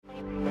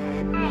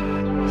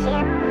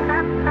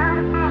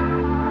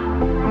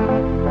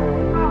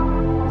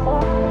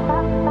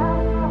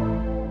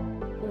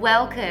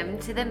Welcome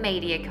to The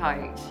Media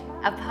Coach,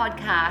 a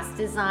podcast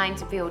designed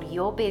to build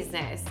your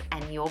business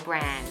and your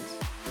brand.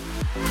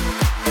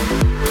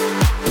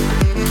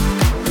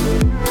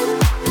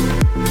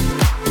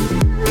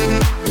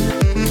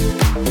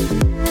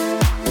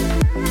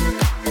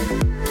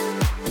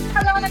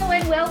 Hello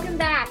and welcome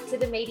back to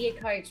The Media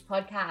Coach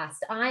podcast.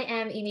 I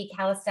am Amy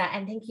Callister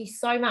and thank you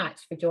so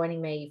much for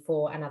joining me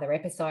for another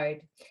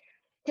episode.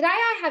 Today,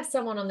 I have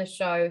someone on the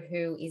show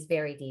who is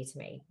very dear to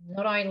me.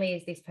 Not only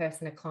is this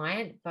person a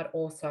client, but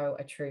also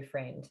a true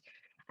friend.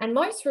 And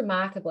most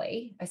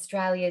remarkably,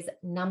 Australia's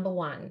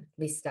 #1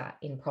 lister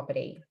in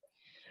property.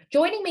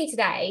 Joining me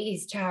today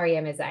is Chari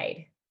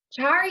Emirzade.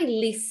 Chari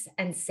lists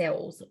and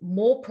sells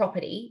more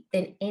property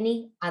than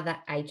any other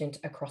agent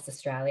across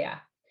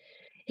Australia.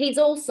 He's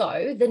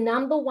also the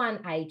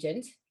 #1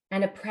 agent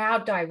and a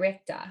proud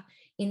director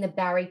in the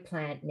Barry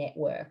Plant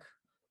Network,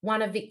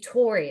 one of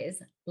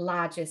Victoria's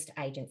largest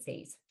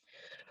agencies.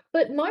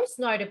 But most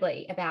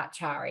notably about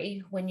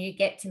Chari, when you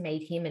get to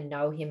meet him and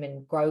know him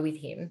and grow with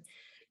him,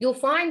 you'll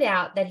find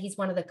out that he's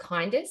one of the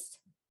kindest,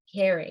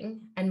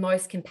 caring, and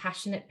most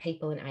compassionate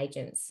people and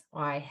agents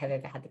I have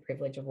ever had the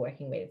privilege of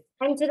working with.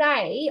 And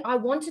today, I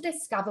want to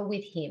discover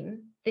with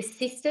him the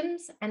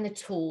systems and the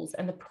tools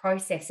and the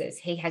processes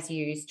he has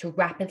used to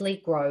rapidly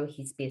grow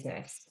his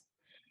business.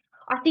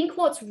 I think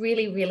what's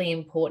really, really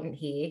important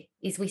here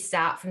is we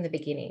start from the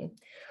beginning.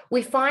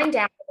 We find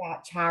out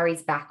about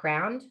Chari's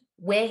background,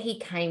 where he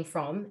came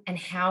from, and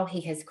how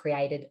he has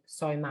created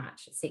so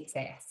much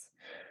success.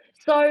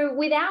 So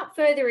without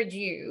further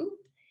ado,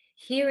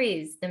 here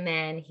is the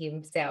man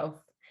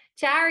himself.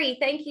 Chari,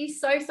 thank you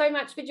so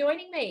much for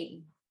joining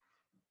me.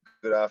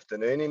 Good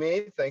afternoon,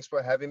 Amy. Thanks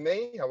for having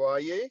me. How are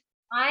you?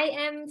 I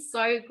am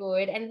so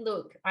good. And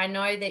look, I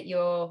know that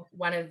you're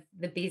one of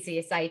the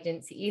busiest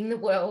agents in the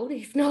world,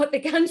 if not the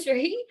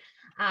country.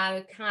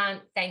 I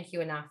can't thank you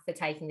enough for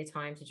taking the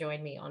time to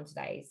join me on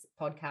today's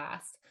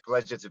podcast.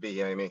 Pleasure to be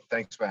here, Amy.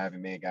 Thanks for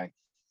having me again.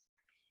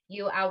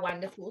 You are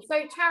wonderful. So,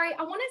 Chari,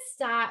 I want to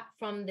start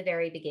from the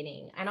very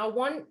beginning, and I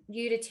want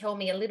you to tell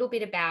me a little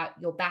bit about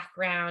your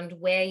background,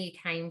 where you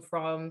came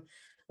from.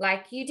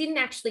 Like, you didn't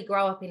actually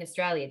grow up in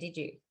Australia, did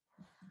you?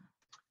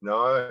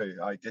 No,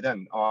 I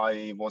didn't.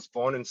 I was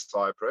born in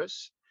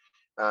Cyprus,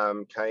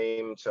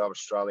 came to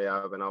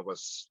Australia when I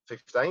was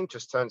 15,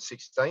 just turned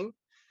 16.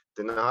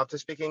 Didn't have to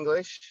speak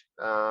English.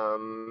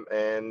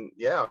 And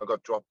yeah, I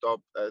got dropped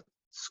off at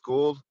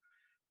school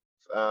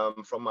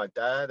from my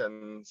dad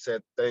and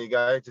said, there you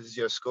go, this is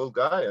your school,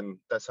 go. And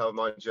that's how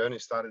my journey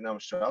started in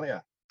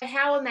Australia.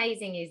 How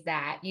amazing is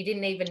that? You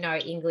didn't even know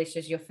English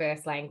as your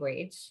first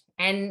language.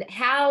 And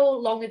how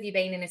long have you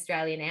been in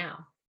Australia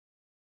now?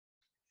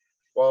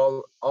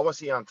 Well, I was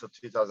here until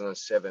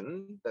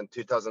 2007. Then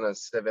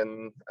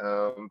 2007,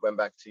 went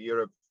back to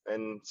Europe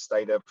and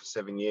stayed there for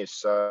 7 years.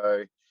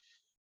 So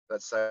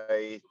let's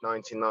say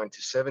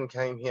 1997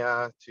 came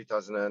here,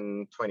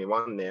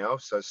 2021 now.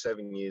 So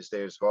 7 years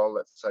there as well.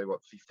 Let's say,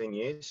 15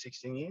 years,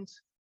 16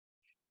 years,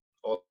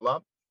 all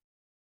up.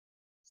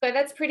 So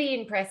that's pretty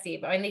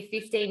impressive. Only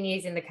 15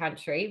 years in the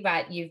country,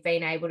 but you've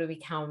been able to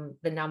become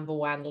the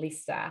 #1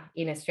 lister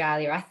in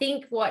Australia. I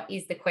think what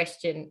is the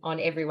question on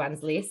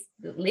everyone's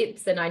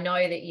lips, and I know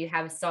that you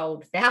have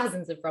sold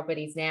thousands of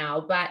properties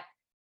now, but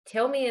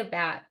tell me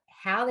about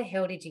how the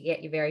hell did you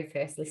get your very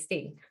first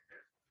listing?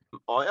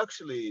 I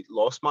actually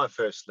lost my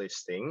first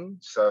listing.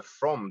 So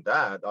from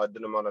that, I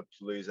didn't want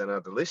to lose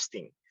another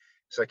listing.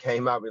 So I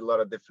came up with a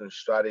lot of different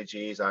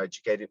strategies. I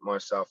educated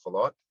myself a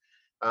lot.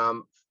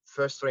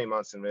 First 3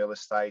 months in real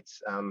estate,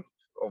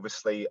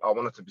 obviously I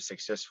wanted to be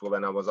successful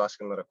and I was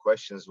asking a lot of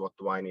questions. What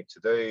do I need to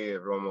do?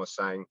 Everyone was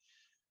saying,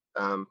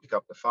 pick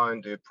up the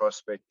phone, do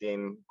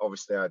prospecting.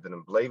 Obviously I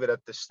didn't believe it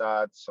at the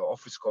start. So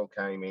office call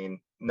came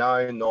in,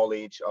 no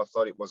knowledge. I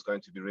thought it was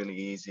going to be really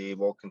easy.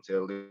 Walk into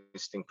a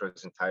listing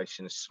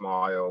presentation,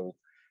 smile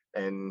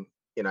and,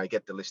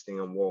 get the listing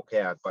and walk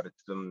out. But it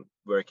didn't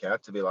work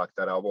out to be like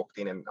that. I walked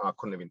in and I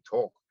couldn't even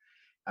talk.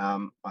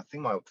 I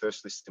think my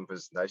first listing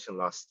presentation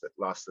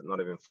lasted not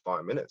even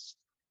 5 minutes.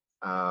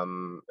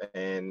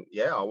 And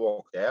yeah, I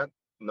walked out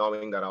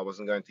knowing that I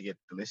wasn't going to get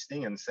the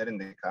listing and sat in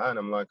the car and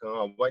I'm like,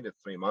 oh, I waited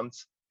 3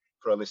 months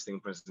for a listing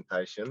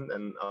presentation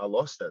and I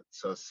lost it.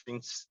 So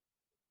since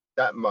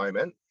that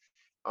moment,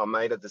 I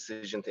made a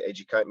decision to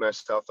educate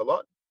myself a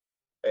lot.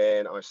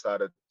 And I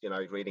started,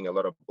 reading a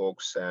lot of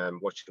books and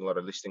watching a lot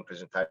of listing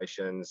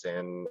presentations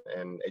and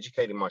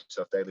educating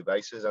myself daily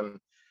basis. And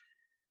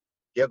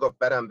yeah, got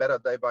better and better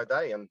day by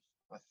day. And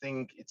I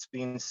think it's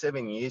been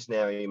 7 years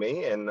now,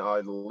 Amy, and I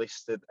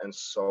listed and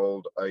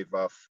sold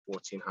over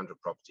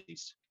 1,400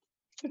 properties.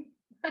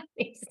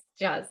 It's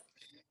just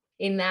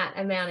in that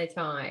amount of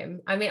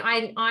time. I mean,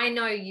 I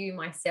know you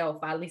myself,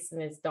 our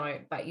listeners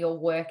don't, but your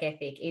work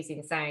ethic is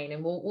insane.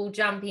 And we'll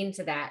jump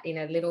into that in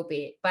a little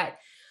bit. But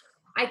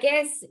I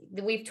guess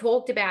we've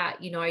talked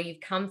about,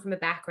 you've come from a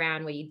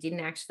background where you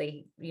didn't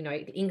actually,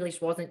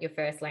 English wasn't your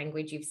first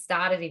language. You've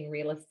started in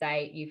real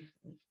estate. You've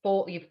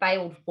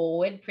failed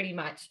forward, pretty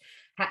much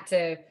had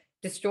to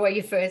destroy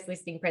your first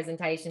listing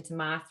presentation to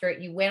master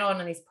it. You went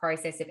on this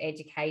process of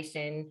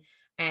education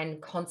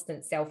and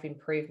constant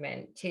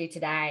self-improvement to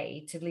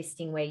today, to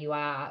listing where you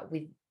are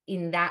with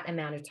in that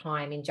amount of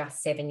time in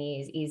just 7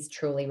 years is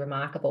truly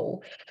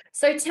remarkable.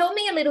 So tell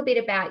me a little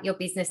bit about your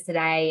business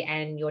today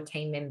and your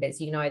team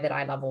members. You know that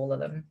I love all of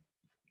them.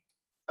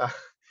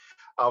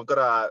 I've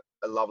got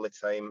a lovely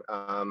team.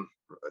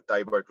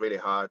 They work really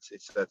hard.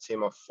 It's a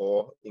team of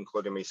 4,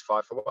 including me, is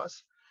 5 of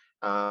us.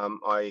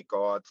 I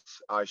got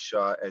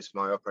Aisha as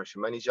my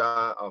operation manager.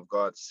 I've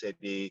got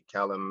Seti,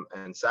 Callum,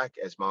 and Zach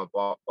as my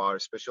bar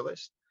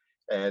specialist,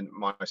 and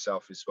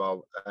myself as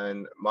well.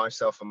 And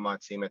myself and my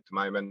team at the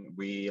moment,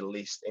 we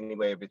list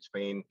anywhere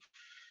between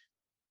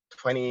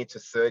 20 to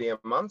 30 a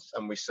month,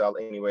 and we sell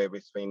anywhere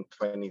between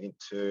 20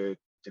 to,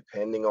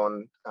 depending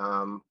on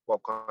what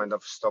kind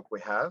of stock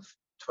we have,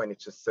 20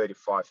 to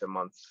 35 a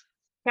month.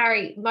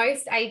 Chari,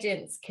 most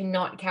agents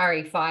cannot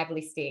carry 5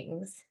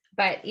 listings,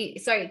 but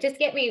so just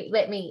let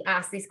me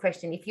ask this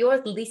question. If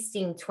you're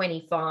listing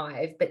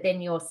 25, but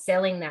then you're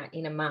selling that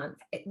in a month,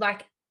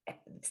 like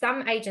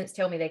some agents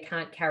tell me they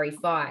can't carry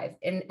 5.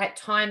 And at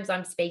times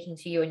I'm speaking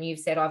to you and you've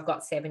said, I've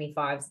got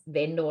 75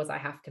 vendors I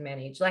have to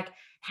manage. Like,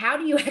 how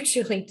do you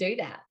actually do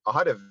that? I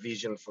had a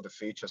vision for the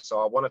future. So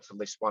I wanted to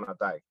list 1 a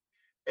day.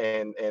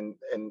 And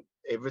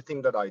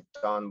everything that I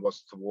done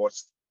was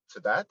towards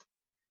to that.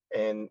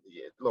 And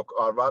look,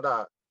 I'd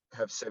rather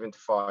have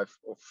 75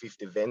 or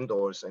 50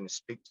 vendors and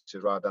speak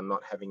to rather than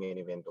not having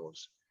any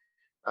vendors.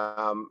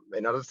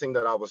 Another thing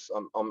that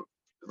I'm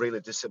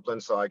really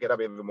disciplined. So I get up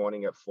every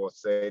morning at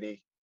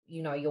 4:30.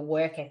 You know, your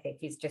work ethic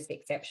is just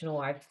exceptional.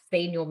 I've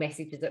seen your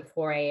messages at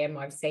 4 a.m.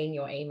 I've seen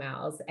your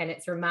emails, and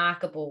it's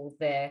remarkable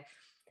the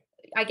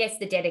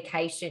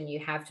dedication you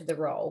have to the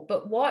role.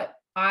 But what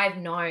I've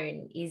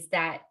known is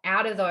that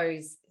out of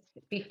those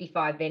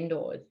 55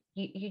 vendors,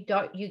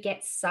 you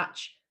get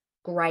such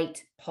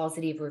great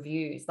positive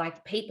reviews.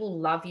 Like, people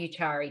love you,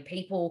 Chari.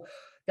 People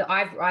that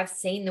I've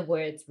seen the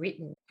words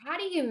written. How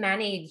do you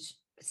manage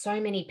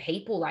so many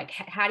people? Like,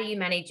 how do you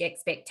manage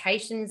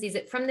expectations? Is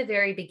it from the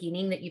very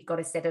beginning that you've got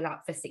to set it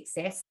up for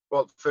success?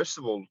 Well, first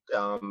of all,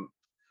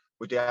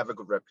 we do have a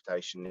good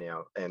reputation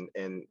now,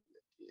 and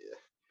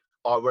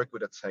I work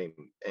with a team,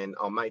 and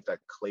I'll make that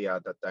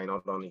clear that they're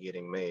not only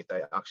getting me,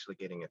 they're actually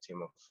getting a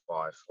team of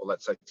 5, or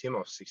let's say team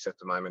of 6 at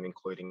the moment,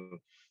 including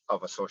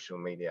other social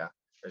media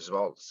as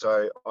well.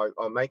 So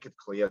I'll make it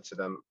clear to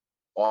them,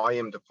 I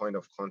am the point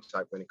of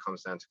contact when it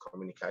comes down to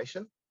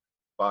communication,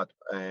 but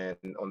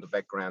and on the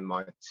background,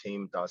 my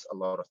team does a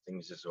lot of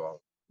things as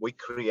well. We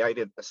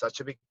created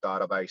such a big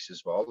database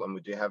as well, and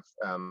we do have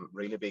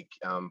really big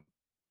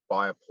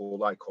buyer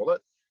pool, I call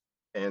it.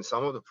 And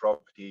some of the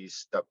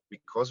properties that,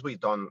 because we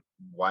don't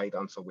wait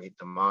until we hit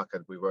the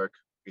market, we work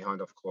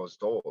behind of closed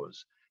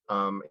doors,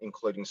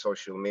 including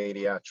social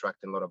media,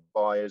 attracting a lot of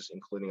buyers,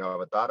 including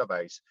our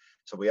database.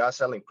 So we are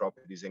selling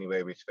properties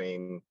anywhere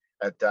between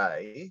a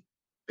day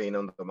being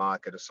on the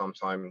market, or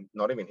sometime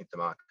not even hit the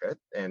market,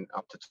 and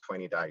up to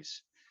 20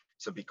 days.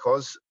 So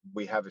because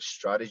we have a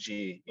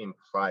strategy in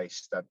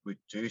place that we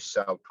do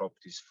sell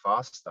properties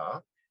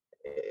faster,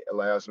 it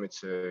allows me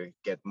to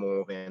get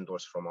more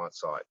vendors from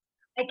outside.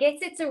 I guess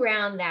it's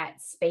around that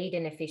speed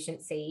and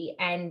efficiency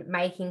and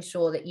making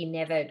sure that you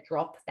never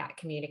drop that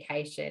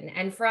communication.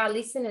 And for our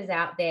listeners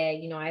out there,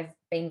 you know, I've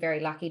been very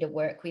lucky to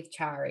work with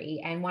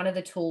Chari. And one of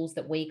the tools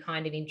that we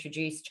kind of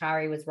introduced,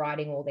 Chari was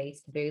writing all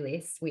these to-do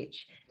lists,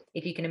 which,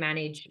 if you can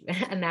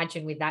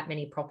imagine with that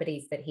many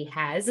properties that he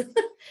has,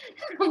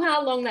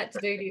 how long that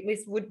to-do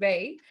list would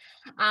be.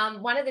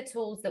 One of the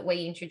tools that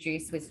we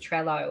introduced was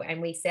Trello,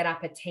 and we set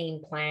up a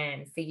team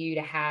plan for you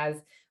to have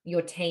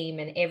your team,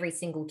 and every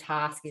single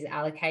task is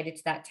allocated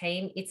to that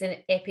team. It's an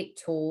epic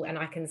tool, and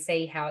I can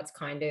see how it's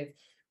kind of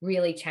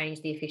really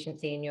changed the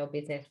efficiency in your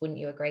business. Wouldn't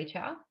you agree,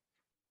 Char?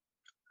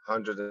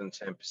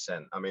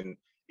 110%. I mean,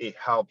 it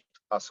helped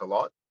us a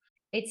lot.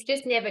 It's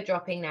just never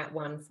dropping that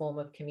one form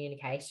of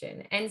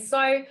communication. And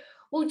so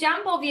we'll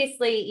jump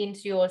obviously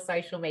into your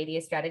social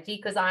media strategy,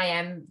 because I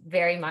am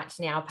very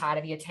much now part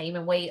of your team,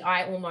 and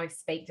I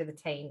almost speak to the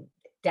team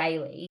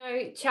daily. So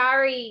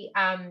Chari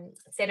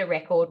set a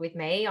record with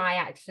me.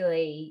 I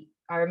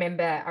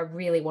remember I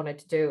really wanted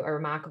to do a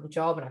remarkable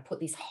job, and I put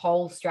this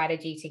whole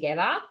strategy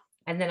together,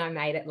 and then I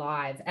made it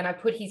live, and I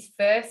put his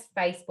first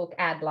Facebook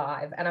ad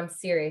live, and I'm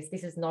serious,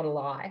 this is not a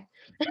lie.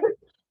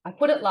 I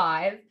put it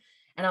live,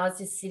 and I was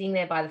just sitting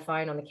there by the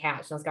phone on the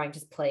couch, and I was going,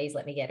 just please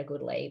let me get a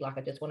good lead. Like,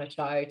 I just want to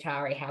show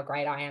Chari how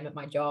great I am at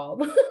my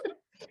job.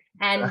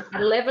 And at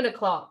 11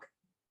 o'clock,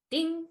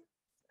 ding,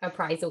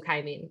 appraisal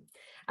came in.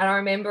 And I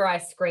remember I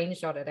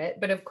screenshotted it.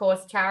 But of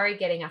course, Chari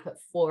getting up at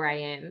 4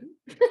 a.m.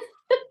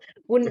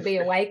 wouldn't be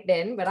awake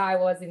then, but I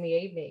was in the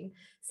evening.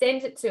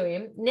 Sent it to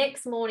him.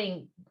 Next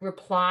morning,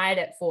 replied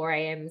at 4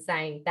 a.m.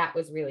 saying that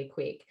was really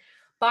quick.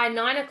 By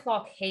 9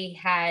 o'clock, he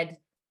had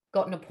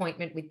got an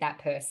appointment with that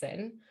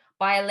person.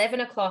 By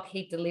 11 o'clock,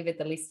 he delivered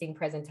the listing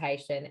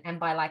presentation. And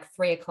by like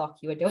 3 o'clock,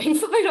 you were doing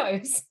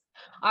photos.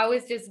 I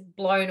was just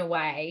blown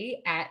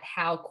away at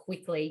how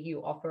quickly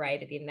you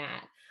operated in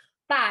that.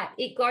 But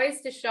it goes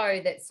to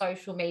show that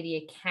social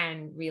media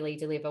can really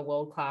deliver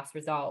world-class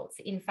results.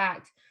 In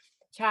fact,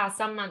 Char,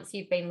 some months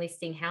you've been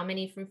listing how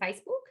many from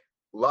Facebook?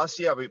 Last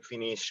year we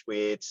finished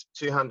with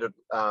 200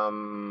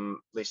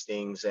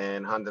 listings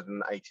and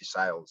 180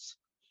 sales.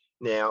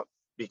 Now,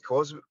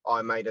 because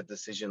I made a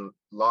decision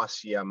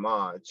last year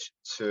March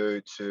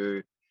to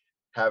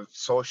have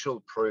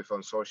social proof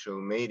on social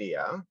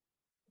media,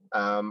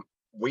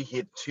 we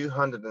hit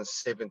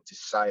 270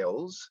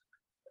 sales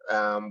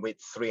with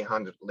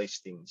 300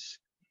 listings,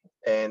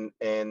 and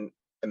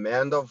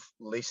amount of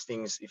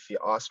listings, if you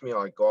ask me,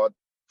 I got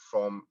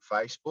from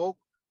Facebook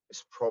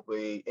is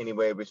probably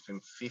anywhere between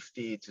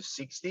 50 to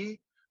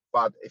 60.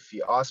 But if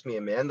you ask me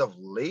amount of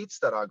leads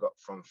that I got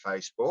from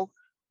Facebook,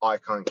 I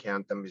can't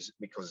count them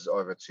because it's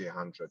over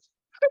 200.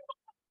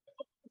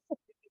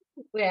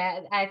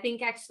 Yeah, I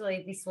think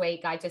actually this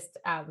week I just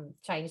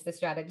changed the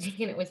strategy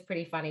and it was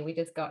pretty funny. We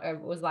just got, it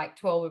was like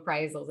 12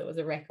 appraisals. It was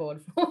a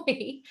record for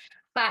me.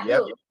 But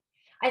Yep. look,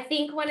 I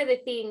think one of the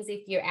things,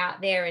 if you're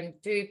out there, and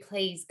do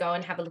please go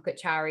and have a look at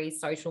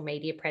Chari's social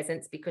media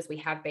presence, because we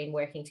have been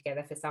working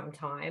together for some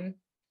time.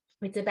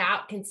 It's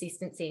about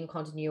consistency and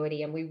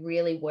continuity, and we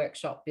really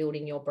workshop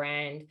building your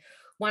brand.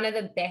 One of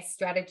the best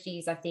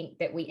strategies I think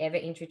that we ever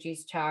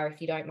introduced, Char,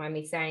 if you don't mind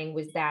me saying,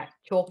 was that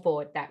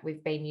chalkboard that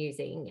we've been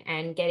using,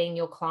 and getting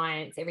your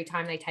clients, every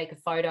time they take a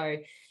photo,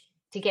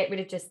 to get rid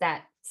of just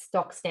that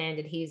stock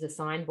standard, here's a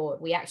signboard.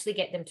 We actually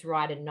get them to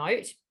write a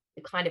note,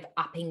 kind of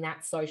upping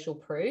that social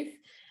proof.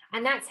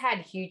 And that's had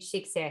huge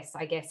success,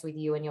 I guess, with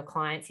you and your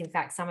clients. In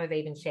fact, some have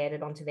even shared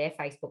it onto their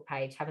Facebook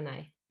page, haven't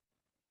they?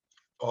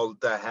 Well,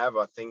 they have.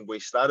 I think we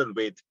started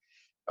with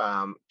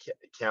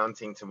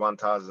counting to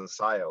 1,000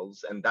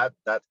 sales, and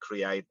that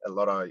create a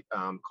lot of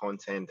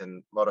content,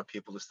 and a lot of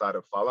people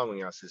started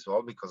following us as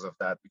well because of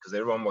that, because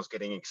everyone was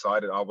getting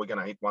excited. Oh, we're going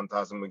to hit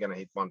 1,000, we're going to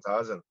hit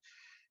 1,000.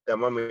 Then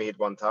when we hit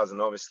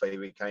 1,000, obviously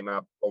you came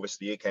up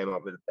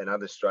with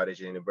another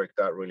strategy, and it worked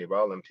out really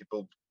well. And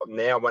people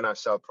now, when I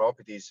sell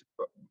properties,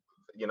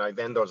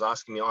 vendors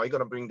asking me, "Oh, are you going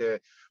to bring the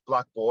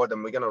blackboard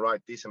and we're going to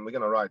write this and we're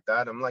going to write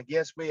that?" I'm like,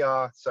 "Yes, we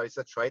are." So it's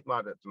a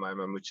trademark at the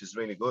moment, which is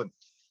really good.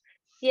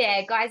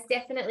 Yeah, guys,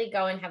 definitely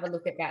go and have a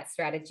look at that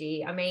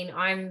strategy. I mean,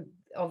 I'm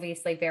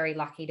obviously very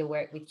lucky to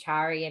work with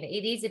Chari, and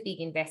it is a big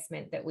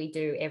investment that we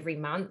do every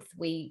month.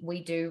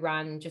 We do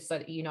run, just so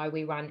that you know,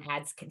 we run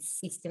ads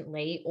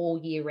consistently all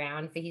year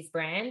round for his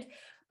brand.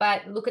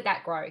 But look at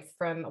that growth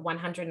from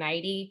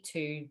 180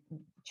 to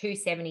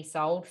 270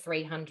 sold,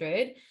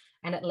 300,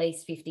 and at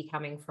least 50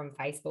 coming from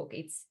Facebook.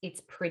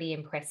 It's pretty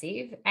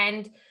impressive.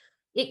 And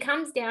it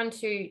comes down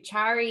to,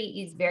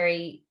 Chari is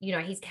very,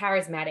 he's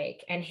charismatic,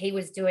 and he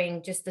was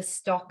doing just the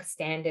stock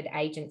standard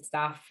agent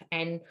stuff.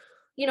 And,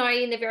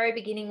 in the very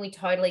beginning, we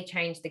totally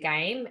changed the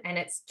game, and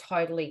it's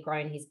totally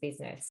grown his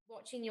business.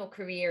 Watching your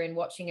career and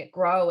watching it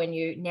grow, and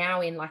you're now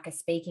in like a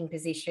speaking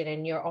position,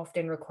 and you're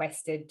often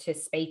requested to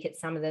speak at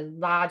some of the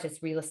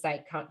largest real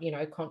estate,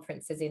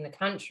 conferences in the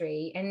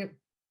country. And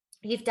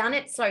you've done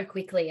it so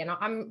quickly. And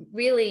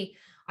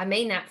I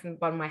mean that from the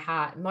bottom of my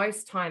heart.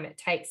 Most time it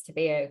takes to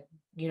be a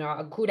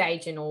good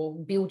agent or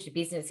build your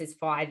business is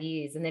 5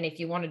 years. And then if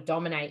you want to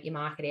dominate your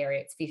market area,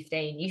 it's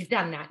 15. You've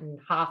done that in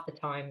half the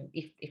time,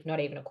 if not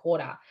even a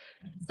quarter.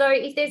 So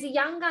if there's a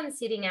young gun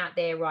sitting out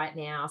there right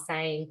now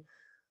saying,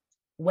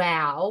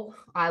 wow,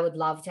 I would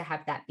love to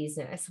have that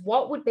business,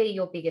 what would be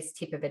your biggest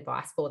tip of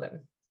advice for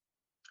them?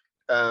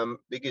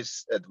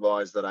 Biggest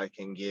advice that I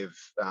can give,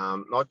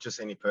 not just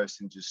any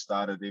person just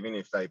started, even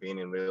if they've been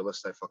in real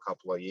estate for a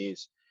couple of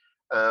years,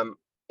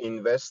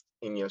 invest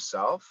in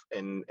yourself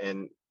and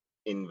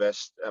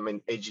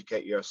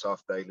educate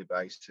yourself daily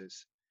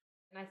basis.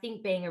 And I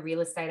think being a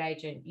real estate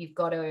agent, you've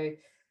got to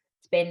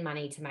spend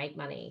money to make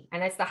money.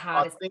 And that's the I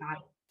hardest think part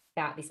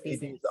about this it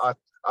business. is.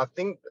 I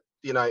think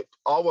I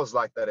was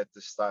like that at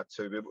the start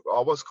too. I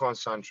was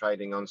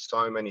concentrating on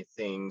so many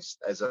things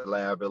as a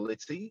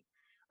liability.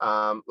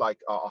 Like,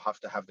 I'll have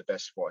to have the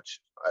best watch.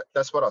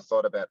 That's what I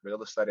thought about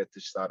real estate at the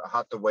start. I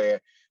had to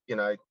wear,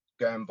 go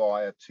and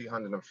buy a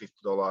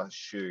 $250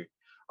 shoe.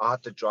 I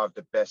had to drive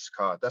the best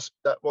car.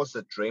 That was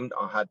the dream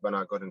I had when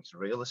I got into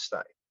real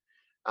estate.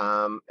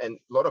 And a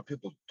lot of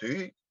people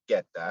do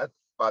get that,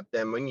 but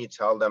then when you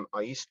tell them,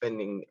 are you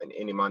spending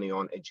any money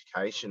on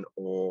education,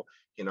 or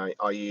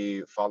are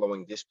you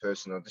following this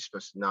person or this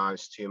person? No,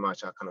 it's too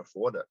much, I can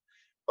afford it.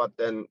 But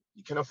then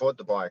you can afford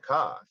to buy a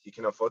car, you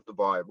can afford to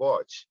buy a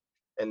watch,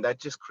 and that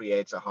just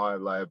creates a higher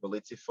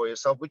liability for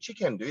yourself, which you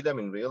can do them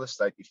in real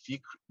estate if you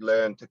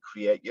learn to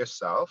create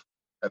yourself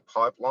a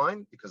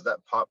pipeline, because that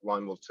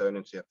pipeline will turn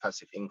into a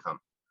passive income.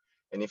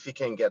 And if you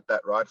can get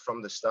that right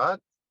from the start,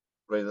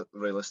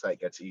 real estate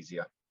gets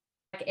easier.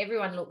 Like,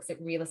 everyone looks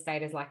at real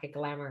estate as like a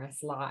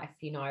glamorous life,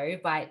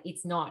 but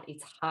it's not.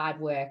 It's hard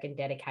work and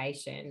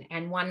dedication.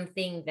 And one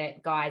thing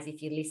that, guys,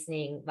 if you're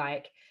listening,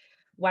 like,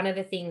 one of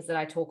the things that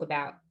I talk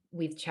about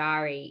with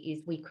Chari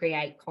is we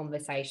create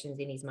conversations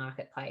in his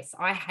marketplace.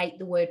 I hate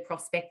the word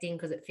prospecting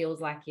because it feels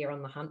like you're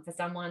on the hunt for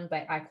someone,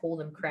 but I call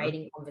them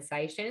creating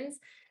conversations.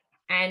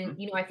 And,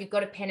 if you've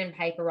got a pen and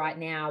paper right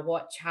now,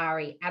 what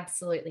Chari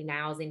absolutely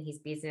nails in his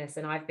business,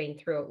 and I've been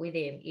through it with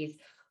him, is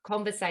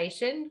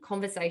conversation.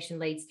 Conversation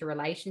leads to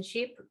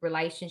relationship.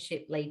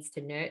 Relationship leads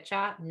to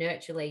nurture.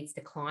 Nurture leads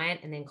to client,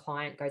 and then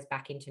client goes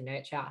back into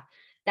nurture.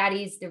 That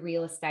is the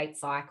real estate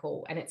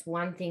cycle. And it's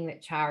one thing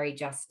that Chari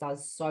just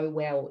does so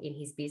well in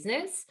his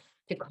business,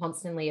 to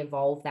constantly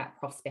evolve that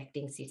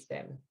prospecting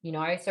system.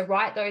 So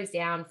write those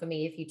down for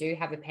me if you do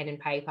have a pen and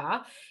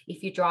paper.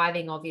 If you're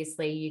driving,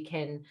 obviously you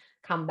can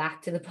come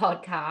back to the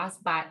podcast,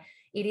 but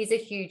it is a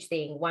huge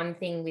thing. One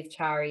thing with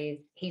Chari is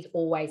he's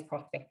always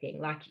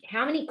prospecting. Like,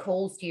 how many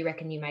calls do you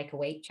reckon you make a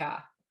week,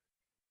 Char?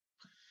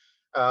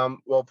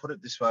 Well, put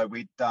it this way, I'm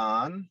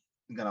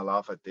going to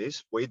laugh at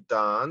this. We've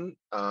done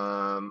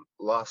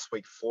last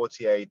week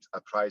 48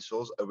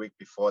 appraisals, a week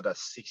before that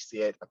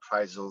 68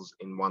 appraisals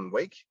in 1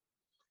 week.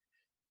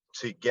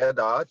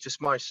 Together,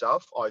 just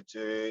myself, I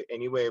do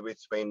anywhere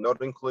between,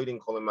 not including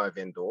calling my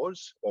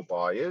vendors or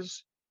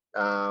buyers,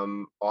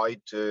 I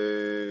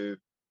do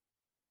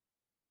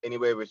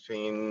anywhere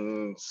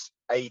between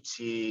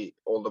 80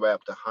 all the way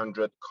up to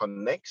 100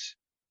 connects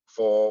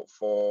for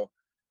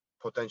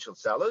potential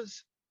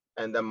sellers.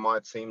 And then my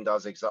team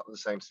does exactly the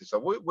same thing. So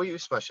we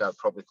smash out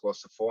probably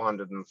close to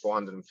 400 and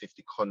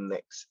 450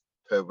 connects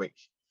per week.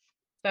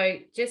 So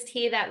just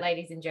hear that,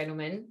 ladies and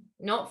gentlemen,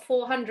 not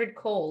 400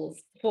 calls,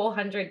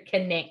 400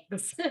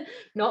 connects,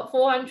 not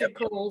 400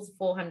 calls,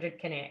 400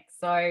 connects.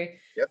 So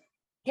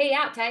key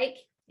outtake,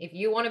 if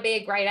you want to be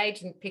a great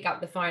agent, pick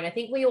up the phone. I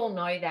think we all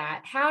know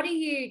that. How do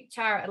you,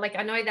 Chara, like,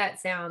 I know that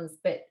sounds,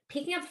 but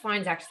picking up the phone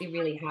is actually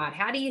really hard.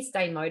 How do you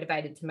stay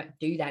motivated to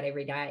do that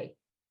every day?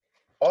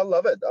 I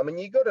love it. I mean,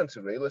 you got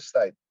into real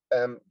estate.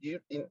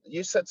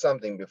 You said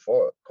something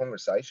before,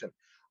 conversation.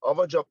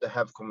 Our job to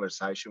have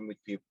conversation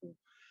with people.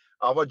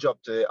 Our job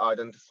to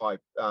identify,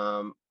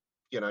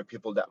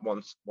 people that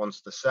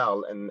wants to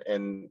sell,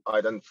 and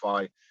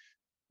identify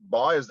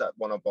buyers that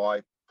want to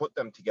buy, put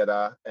them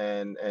together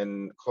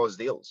and close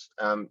deals.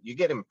 You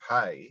get him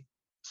paid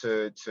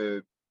to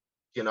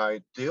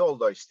do all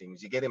those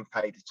things. You get him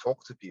paid to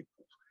talk to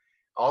people.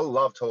 I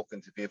love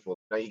talking to people.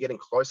 You're getting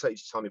closer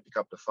each time you pick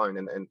up the phone,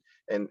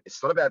 and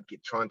it's not about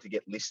trying to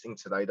get listing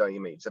today, don't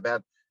you mean? It's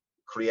about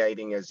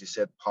creating, as you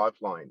said,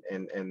 pipeline,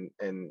 and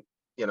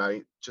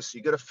just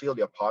you got to fill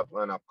your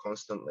pipeline up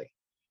constantly.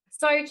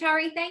 So,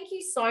 Chari, thank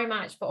you so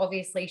much for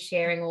obviously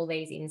sharing all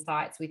these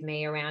insights with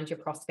me around your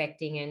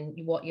prospecting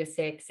and what your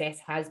success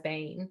has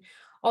been.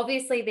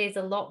 Obviously, there's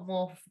a lot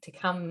more to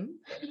come.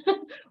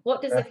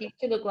 What does the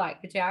future look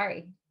like for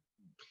Chari?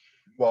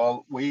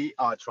 Well, we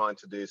are trying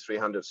to do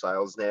 300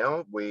 sales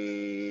now.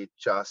 We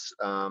just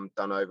done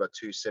over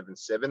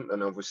 277,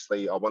 and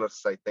obviously I wanted to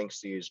say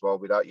thanks to you as well.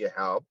 Without your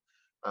help,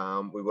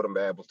 we wouldn't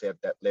be able to have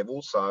that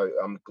level. So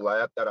I'm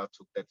glad that I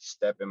took that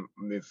step and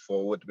moved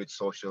forward with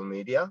social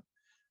media.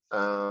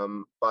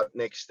 But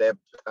next step,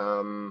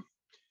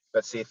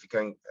 let's see if we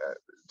can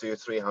do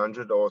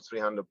 300 or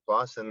 300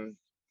 plus, and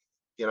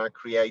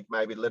create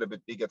maybe a little bit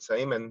bigger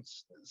team and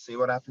see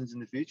what happens in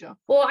the future.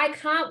 Well, I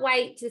can't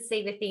wait to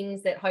see the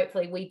things that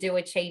hopefully we do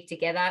achieve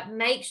together.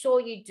 Make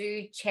sure you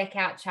do check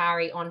out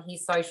Chari on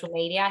his social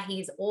media.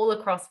 He's all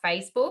across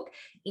Facebook,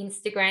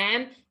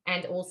 Instagram,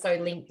 and also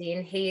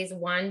LinkedIn. He is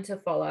one to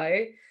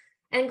follow.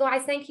 And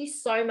guys, thank you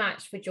so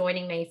much for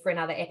joining me for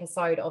another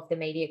episode of The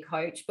Media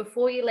Coach.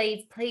 Before you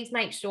leave, please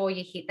make sure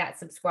you hit that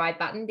subscribe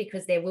button,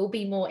 because there will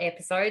be more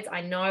episodes. I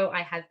know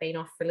I have been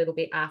off for a little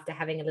bit after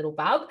having a little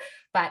bug,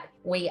 but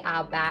we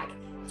are back.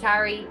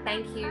 Chari,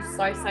 thank you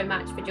so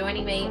much for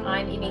joining me.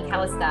 I'm Imi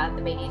Callister,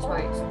 The Media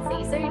Coach. See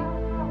you soon.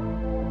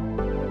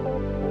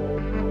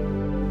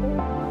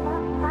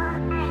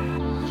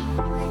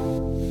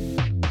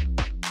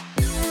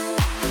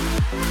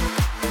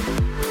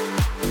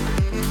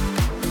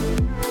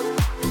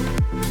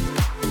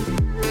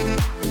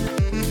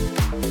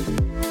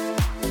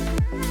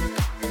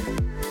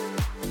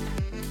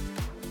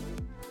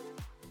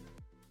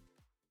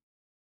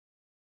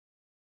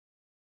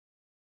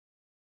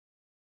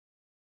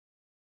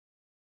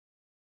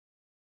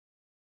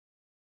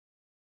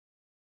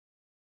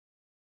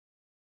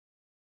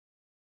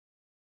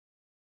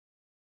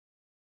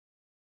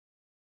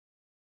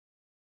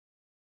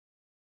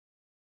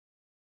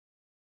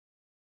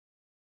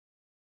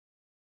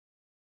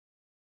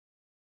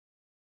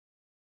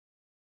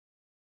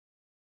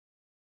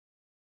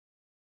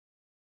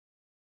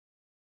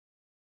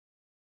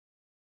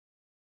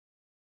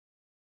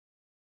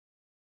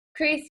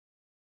 Chris,